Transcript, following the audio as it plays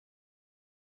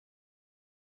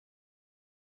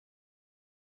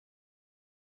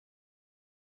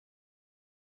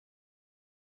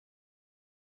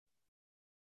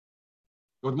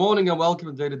Good morning and welcome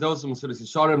to Today the Rov, Mesillas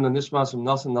Yesharim, the Nishmas from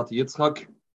Nasan Nati Yitzchak,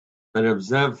 Perek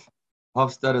Zev,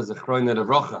 Hofstad Zechroine the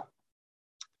Rocha.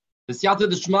 This Yata the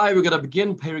Shmai, we're going to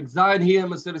begin Perek Zayin here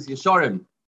in Mesillas Yesharim.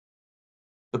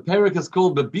 The Perek is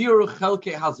called Bebir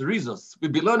Chelke Zrizus.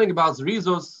 We'll be learning about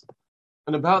Zrizus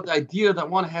and about the idea that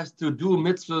one has to do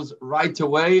mitzvahs right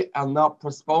away and not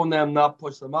postpone them, not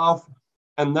push them off,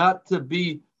 and not to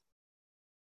be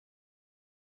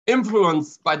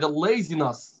influenced by the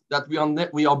laziness that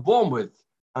we are born with,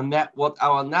 and that what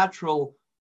our natural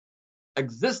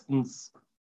existence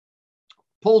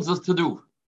pulls us to do.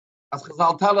 As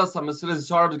Chazal tell us, and Mesillas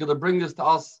Yesharim is going to bring this to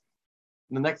us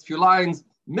in the next few lines.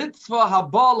 Mitzvah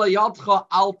habala yadcha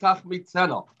al tach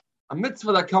mitzena. A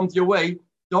mitzvah that comes your way,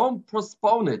 don't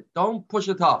postpone it, don't push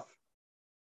it off.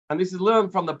 And this is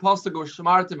learned from the pasuk of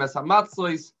Shmartim es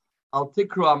hamatzois al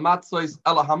tikru hamatzois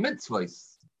ela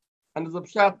hamitzvos. And there's a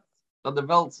pshat that the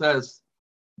Welt says,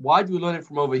 why do we learn it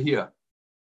from over here?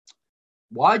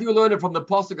 Why do we learn it from the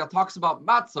pasuk that talks about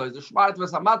matzos, the Shmartim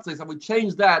es hamatzois, and we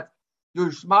change that to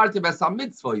Shmartim es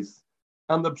hamitzvos?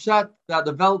 And the pshat that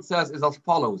the Welt says is as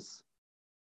follows.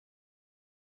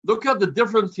 Look at the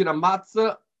difference between a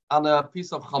matzah and a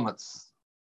piece of chametz.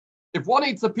 If one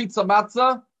eats a pizza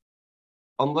matzah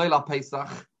on Leila Pesach,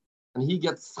 and he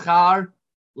gets schar,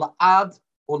 la'ad,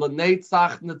 or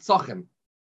l'neitzach netzochim,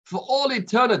 for all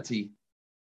eternity,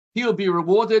 he'll be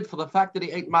rewarded for the fact that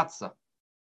he ate matzah.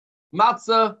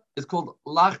 Matzah is called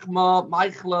lachma,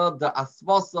 meichla, the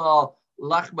asvasa,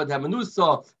 lachma de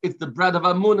menusa. It's the bread of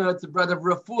amunah, it's the bread of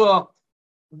refuah.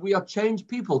 We are changed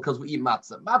people because we eat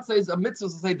matzah. Matzah is a mitzvah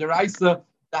to say deraisa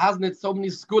that has in it so many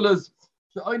scholars,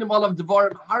 and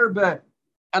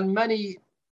many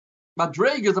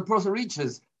madregas a person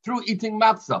reaches through eating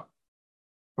matzah.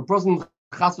 A person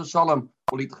chas v'shalom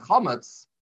will eat chametz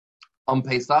on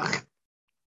Pesach,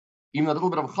 even a little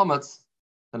bit of chametz,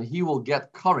 then he will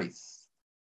get kares.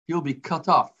 He'll be cut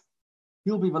off.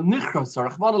 He'll be v'nichras or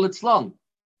rachmana litzlan.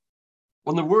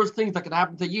 One of the worst things that can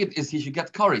happen to Yid is he should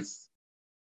get kares.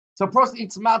 So a person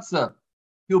eats matzah,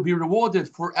 he'll be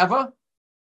rewarded forever.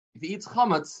 If he eats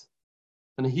chametz,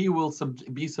 then he will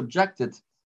be subjected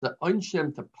to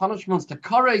onshim, to punishments, to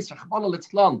kares, rachmana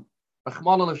litzlan,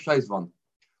 rachmana l'sheizvan.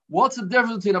 What's the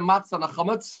difference between a matzah and a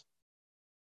chametz?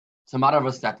 It's a matter of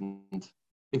a second.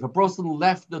 If a person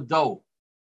left the dough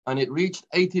and it reached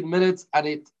 18 minutes and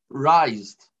it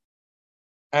rised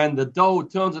and the dough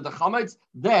turns into chametz,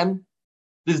 then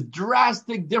this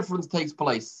drastic difference takes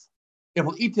place. If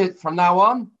we'll eat it from now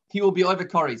on, he will be over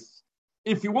kares.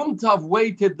 If he wouldn't have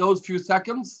waited those few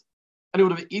seconds and he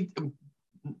would have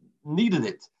kneaded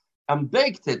it and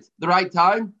baked it the right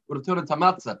time, it would have turned into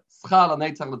matzah. Schal and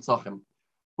neitzach l'tzochim.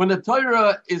 When the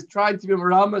Torah is trying to be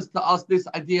meramis to us this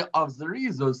idea of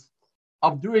Zrizus,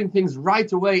 of doing things right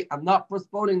away and not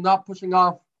postponing, not pushing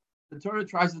off, the Torah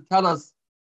tries to tell us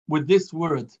with this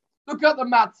word. Look at the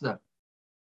matzah.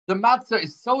 The matzah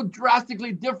is so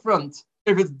drastically different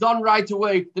if it's done right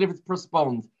away than if it's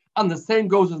postponed. And the same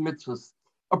goes with mitzvahs.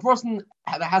 A person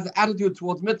that has an attitude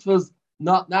towards mitzvahs,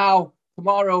 not now,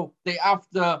 tomorrow, day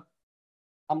after,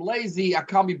 I'm lazy, I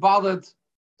can't be bothered,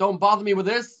 don't bother me with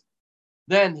this,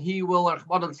 then he will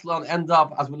end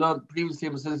up, as we learned previously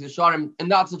in Mesillas Yesharim, in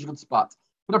not such a good spot.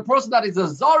 But a person that is a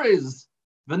zoriz,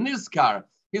 v'niskar,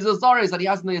 he's a zoriz and he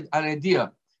has an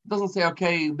idea. He doesn't say,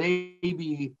 okay,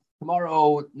 maybe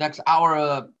tomorrow, next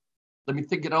hour, let me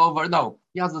think it over. No,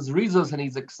 he has this Zrizus and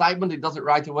his excitement, he does it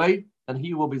right away, and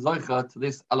he will be zoicha to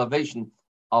this elevation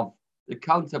of the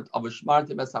concept of a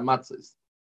shmartim es hamatzos.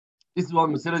 This is what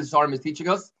Mesillas Yesharim is teaching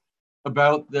us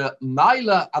about the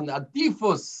maila and the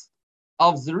adifus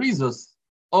of Zrizus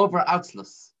over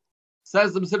Atzlus.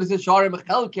 Says the Mesillas Yesharim,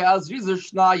 Chelke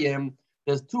Zrizus Shnayim.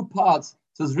 There's two parts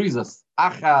to Zrizus.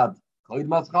 Achad,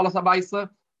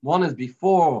 one is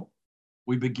before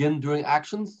we begin doing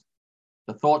actions,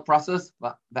 the thought process.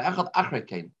 Ve'echad achre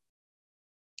kein.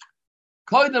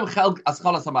 Koidem Chelke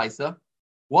Aschalas HaMaisa.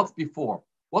 What's before?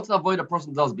 What's the avoid a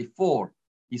person does before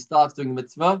he starts doing the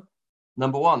mitzvah?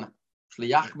 Number one,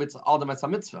 Shliach mitzvah Adam es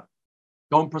mitzvah.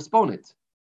 Don't postpone it.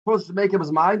 First, to make up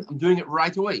his mind, I'm doing it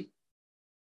right away.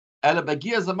 When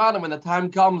the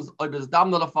time comes,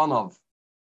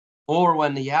 or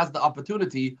when he has the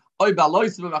opportunity,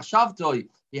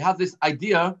 he has this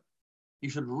idea, he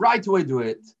should right away do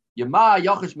it. He has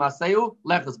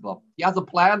a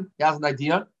plan, he has an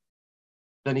idea,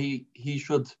 then he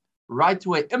should right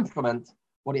away implement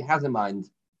what he has in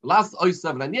mind. Last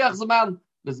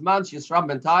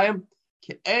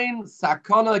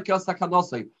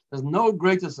there's no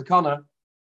greater sakana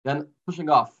than pushing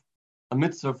off a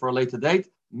mitzvah for a later date.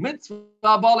 Mitzvah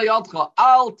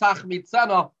al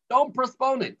tachmitzena Don't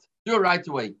postpone it. Do it right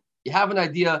away. You have an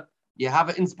idea, you have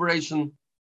an inspiration.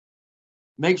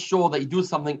 Make sure that you do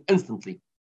something instantly.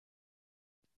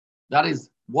 That is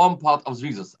one part of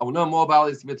Zrizus. I will know more about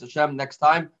this with Hashem next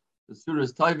time. The Surah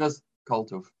is Toivus,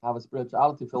 Kultuf. Have a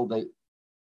spirituality-filled day.